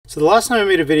So the last time I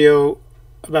made a video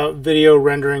about video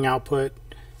rendering output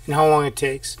and how long it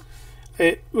takes,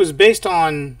 it was based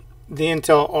on the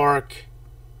Intel Arc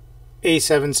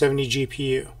A770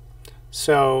 GPU.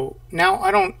 So now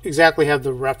I don't exactly have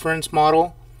the reference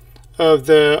model of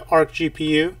the Arc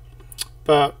GPU,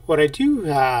 but what I do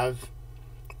have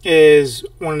is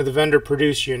one of the vendor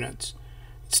produced units.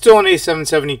 It's still an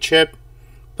A770 chip,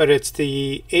 but it's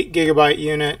the 8GB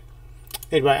unit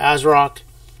made by ASRock.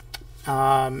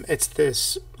 It's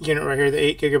this unit right here,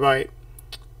 the 8GB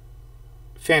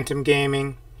Phantom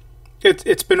Gaming.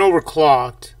 It's been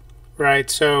overclocked, right?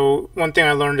 So one thing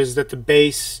I learned is that the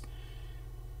base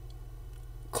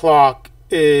clock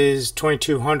is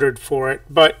 2200 for it,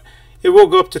 but it will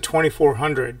go up to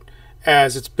 2400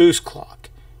 as its boost clock.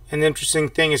 And the interesting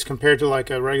thing is, compared to like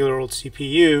a regular old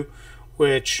CPU,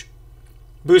 which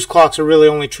boost clocks are really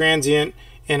only transient,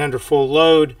 and under full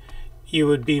load you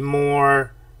would be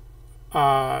more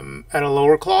at a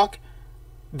lower clock.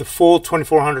 The full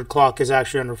 2400 clock is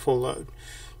actually under full load.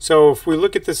 So if we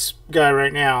look at this guy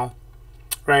right now,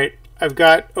 right, I've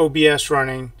got OBS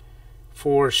running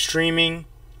for streaming,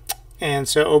 and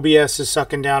so OBS is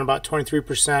sucking down about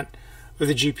 23% of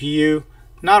the GPU.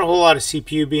 Not a whole lot of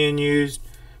CPU being used,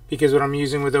 because what I'm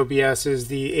using with OBS is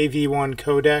the AV1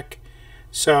 codec.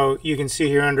 So you can see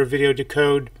here under video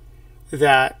decode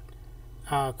that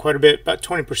quite a bit, about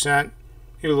 20%,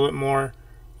 maybe a little bit more,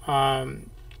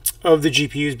 of the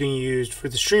GPU is being used for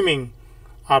the streaming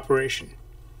operation.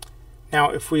 Now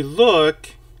if we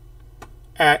look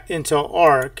at Intel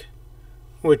Arc,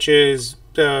 which is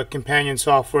the companion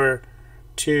software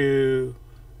to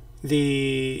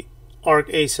the Arc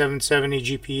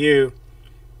A770 GPU,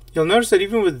 you'll notice that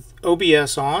even with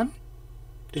OBS on,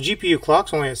 the GPU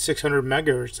clock's only at 600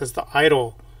 megahertz. That's the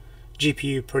idle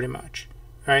GPU pretty much,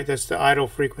 right? That's the idle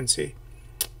frequency.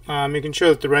 You can show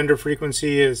that the render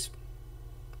frequency is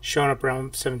showing up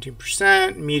around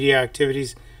 17%, media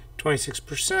activities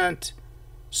 26%.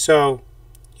 So,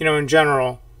 you know, in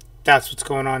general, that's what's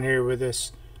going on here with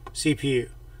this CPU.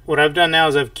 What I've done now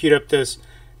is I've queued up this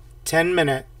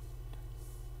 10-minute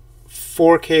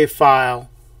 4K file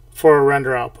for a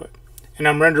render output, and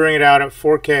I'm rendering it out at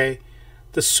 4K.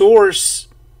 The source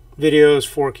video is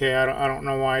 4K. I don't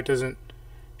know why it doesn't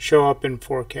show up in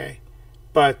 4K,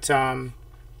 but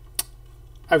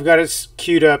I've got it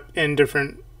queued up in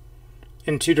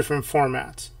two different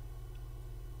formats.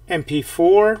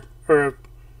 MP4,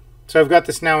 so I've got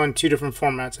this now in two different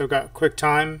formats. I've got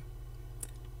QuickTime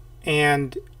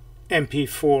and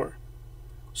MP4.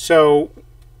 So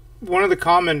one of the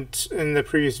comments in the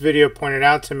previous video pointed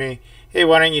out to me, hey,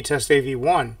 why don't you test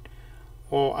AV1?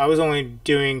 Well, I was only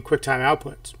doing QuickTime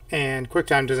outputs, and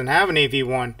QuickTime doesn't have an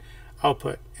AV1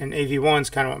 output, and AV1 is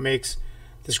kind of what makes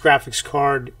this graphics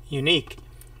card unique.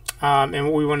 And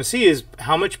what we want to see is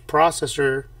how much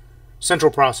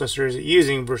central processor is it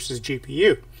using versus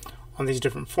GPU on these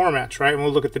different formats, right? And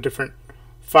we'll look at the different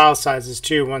file sizes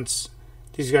too once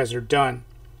these guys are done.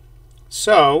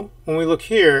 So when we look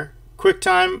here,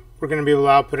 QuickTime, we're going to be able to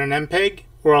output an MPEG.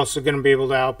 We're also going to be able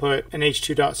to output an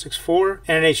H.264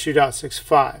 and an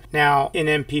H.265. Now in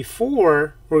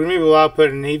MP4, we're going to be able to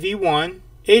output an AV1,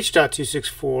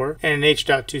 H.264, and an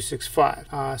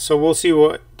H.265. So we'll see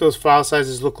what those file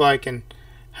sizes look like and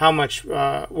how much,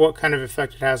 what kind of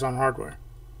effect it has on hardware.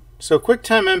 So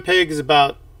QuickTime MPEG is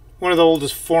about one of the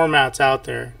oldest formats out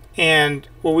there. And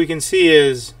what we can see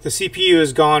is the CPU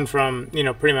has gone from, you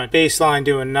know, pretty much baseline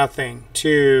doing nothing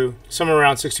to somewhere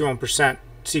around 61%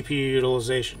 CPU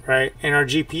utilization, right? And our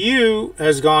GPU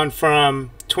has gone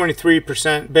from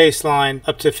 23% baseline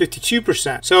up to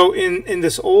 52%. So in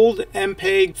this old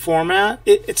MPEG format,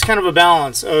 it's kind of a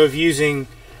balance of using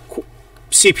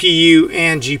CPU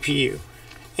and GPU.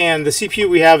 And the CPU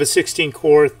we have is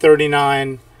 16-core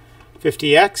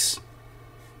 3950X.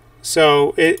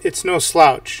 So it's no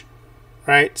slouch,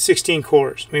 right? 16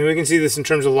 cores. I mean, we can see this in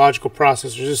terms of logical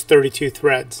processors. Just 32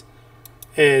 threads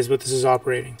is what this is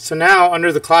operating. So now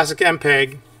under the classic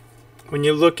MPEG, when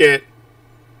you look at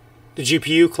the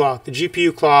GPU clock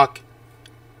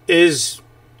is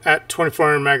at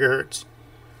 2400 megahertz,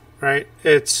 right?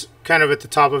 It's kind of at the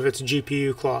top of its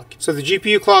GPU clock. So the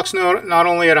GPU clock's not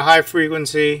only at a high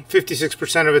frequency,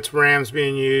 56% of its RAM's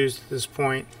being used at this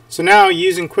point. So now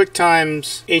using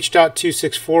QuickTime's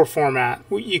H.264 format,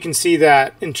 you can see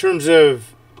that in terms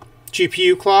of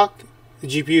GPU clock, the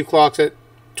GPU clock's at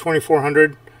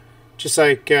 2400, just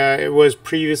like it was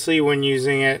previously when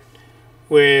using it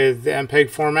with the MPEG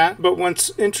format. But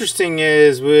what's interesting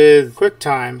is with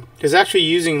QuickTime, it's actually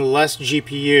using less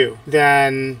GPU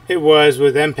than it was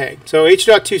with MPEG. So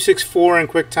H.264 in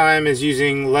QuickTime is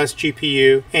using less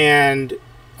GPU, and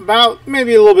about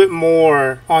maybe a little bit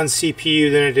more on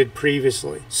CPU than it did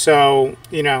previously. So,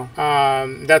 you know,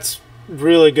 that's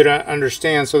really good to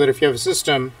understand, so that if you have a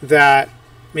system that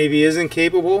maybe isn't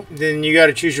capable, then you got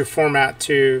to choose your format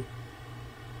to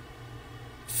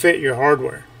fit your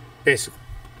hardware, basically.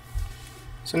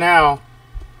 So now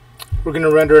we're going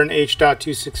to render an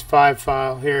H.265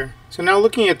 file here. So now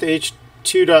looking at the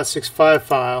H.265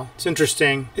 file, it's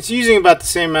interesting. It's using about the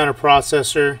same amount of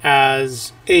processor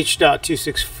as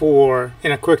H.264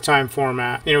 in a QuickTime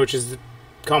format, you know, which is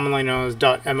commonly known as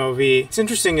 .mov. It's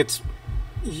interesting, it's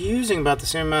using about the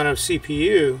same amount of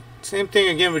CPU. Same thing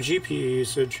again with GPU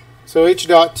usage. So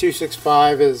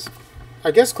H.265 is, I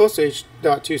guess, close to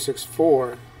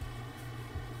H.264,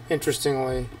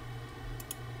 interestingly.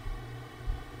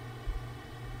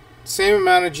 Same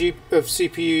amount of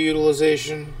CPU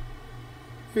utilization,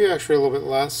 maybe actually a little bit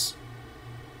less.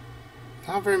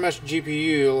 Not very much GPU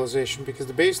utilization because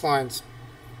the baseline's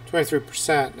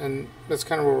 23%, and that's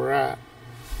kind of where we're at.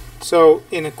 So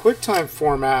in a QuickTime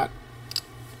format,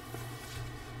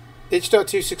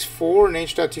 H.264 and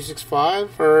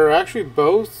H.265 are actually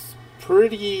both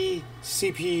pretty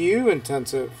CPU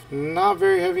intensive, not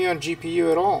very heavy on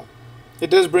GPU at all. It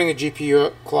does bring the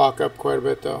GPU clock up quite a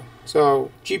bit though.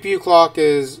 So GPU clock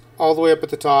is all the way up at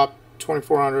the top,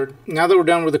 2400. Now that we're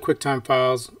done with the QuickTime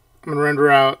files, I'm going to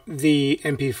render out the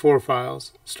MP4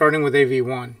 files, starting with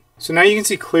AV1. So now you can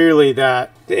see clearly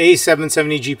that the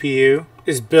A770 GPU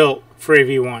is built for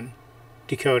AV1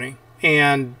 decoding.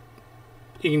 And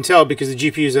you can tell because the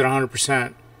GPU is at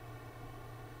 100%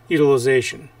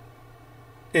 utilization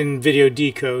in video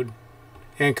decode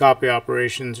and copy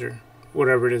operations, or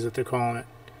whatever it is that they're calling it.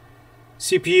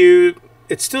 CPU,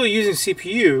 it's still using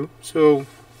CPU, so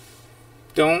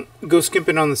don't go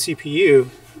skimping on the CPU.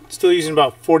 It's still using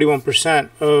about 41%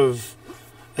 of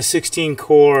a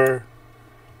 16-core,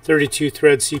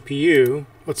 32-thread CPU.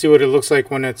 Let's see what it looks like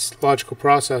when it's logical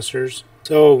processors.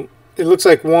 So it looks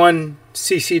like one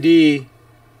CCD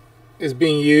is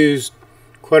being used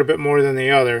quite a bit more than the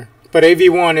other. But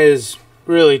AV1 is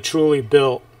really truly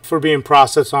built for being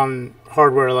processed on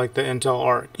hardware like the Intel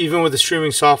Arc. Even with the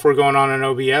streaming software going on in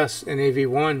OBS and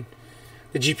AV1,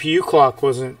 the GPU clock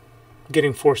wasn't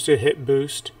getting forced to hit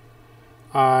boost.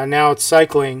 Now it's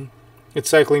cycling. It's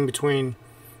cycling between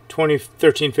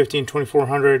 1350 and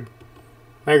 2400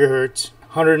 megahertz,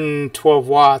 112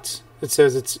 watts. It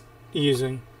says it's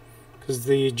using because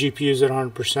the GPU is at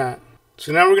 100%.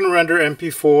 So now we're going to render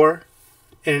MP4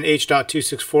 in an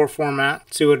H.264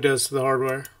 format, see what it does to the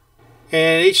hardware.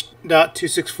 In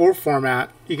H.264 format,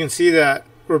 you can see that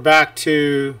we're back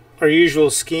to our usual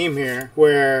scheme here,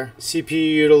 where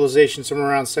CPU utilization somewhere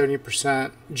around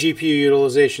 70%, GPU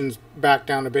utilization's back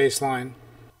down to baseline.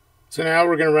 So now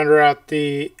we're going to render out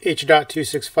the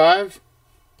H.265.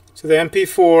 So the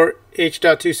MP4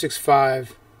 H.265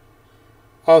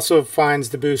 also finds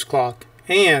the boost clock.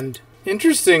 And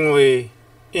interestingly,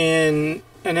 in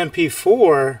an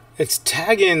MP4, it's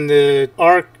tagging the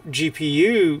Arc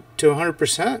GPU to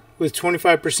 100% with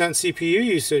 25% CPU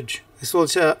usage. This will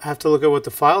have to look at what the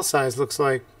file size looks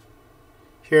like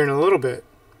here in a little bit.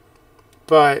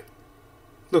 But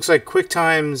looks like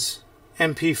QuickTime's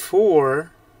MP4,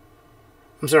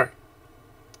 so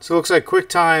it looks like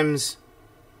QuickTime's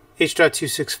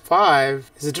H.265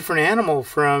 is a different animal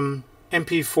from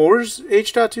MP4's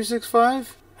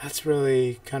H.265. That's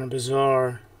really kind of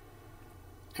bizarre.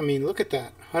 I mean, look at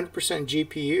that, 100%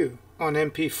 GPU on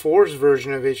MP4's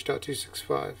version of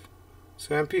H.265.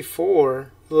 So MP4,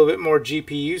 a little bit more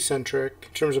GPU centric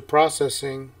in terms of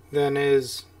processing than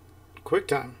is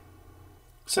QuickTime.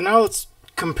 So now let's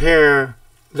compare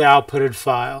the outputted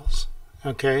files,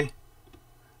 okay?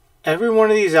 Every one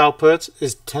of these outputs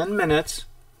is 10 minutes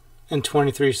and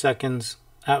 23 seconds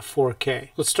at 4K.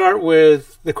 Let's start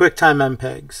with the QuickTime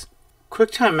MPEGs.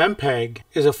 QuickTime MPEG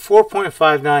is a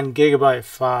 4.59 gigabyte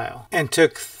file and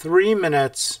took 3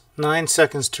 minutes 9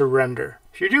 seconds to render.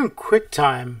 If you're doing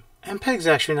QuickTime, MPEG's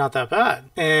actually not that bad,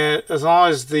 and as long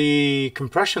as the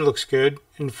compression looks good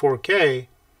in 4K,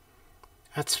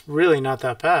 that's really not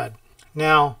that bad.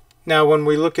 Now when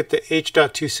we look at the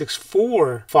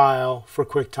H.264 file for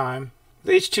QuickTime,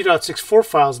 the H.264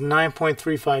 file is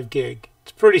 9.35 gig.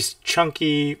 It's a pretty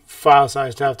chunky file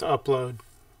size to have to upload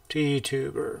to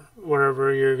YouTube or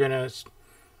wherever you're going to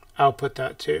output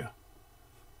that to.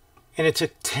 And it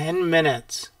took 10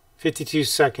 minutes, 52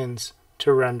 seconds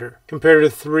to render, compared to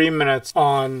 3 minutes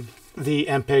on the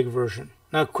MPEG version.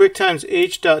 Now QuickTime's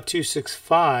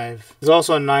H.265 is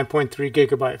also a 9.3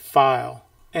 gigabyte file,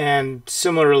 and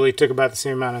similarly took about the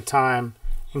same amount of time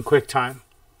in QuickTime.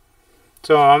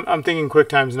 So I'm thinking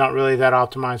QuickTime is not really that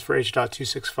optimized for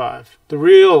H.265. The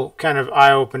real kind of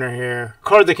eye-opener here, a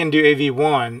card that can do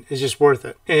AV1 is just worth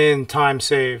it in time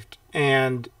saved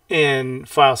and in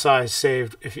file size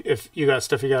saved if you got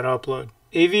stuff you got to upload.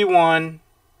 AV1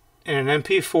 in an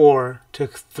MP4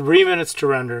 took 3 minutes to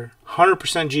render, 100%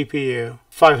 GPU,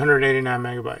 589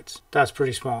 megabytes. That's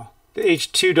pretty small. The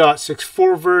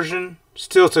H.264 version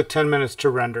still took 10 minutes to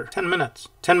render. 10 minutes.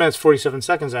 10 minutes 47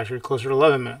 seconds actually, closer to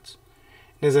 11 minutes.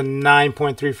 It is a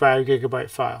 9.35 gigabyte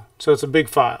file. So it's a big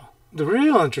file. The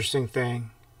real interesting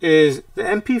thing is the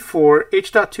MP4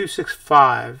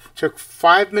 H.265 took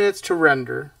 5 minutes to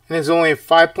render and is only a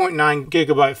 5.9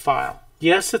 gigabyte file.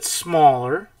 Yes, it's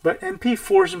smaller, but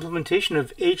MP4's implementation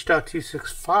of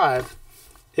H.265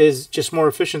 is just more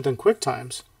efficient than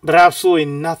QuickTime's. But absolutely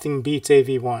nothing beats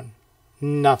AV1.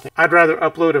 Nothing. I'd rather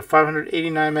upload a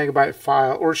 589 megabyte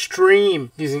file or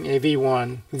stream using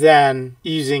AV1 than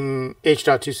using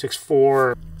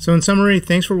H.264. So in summary,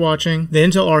 thanks for watching. The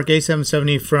Intel Arc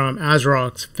A770 from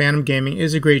ASRock's Phantom Gaming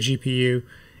is a great GPU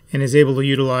and is able to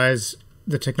utilize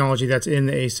the technology that's in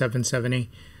the A770,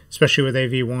 especially with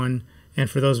AV1, and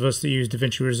for those of us that use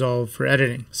DaVinci Resolve for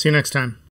editing. See you next time.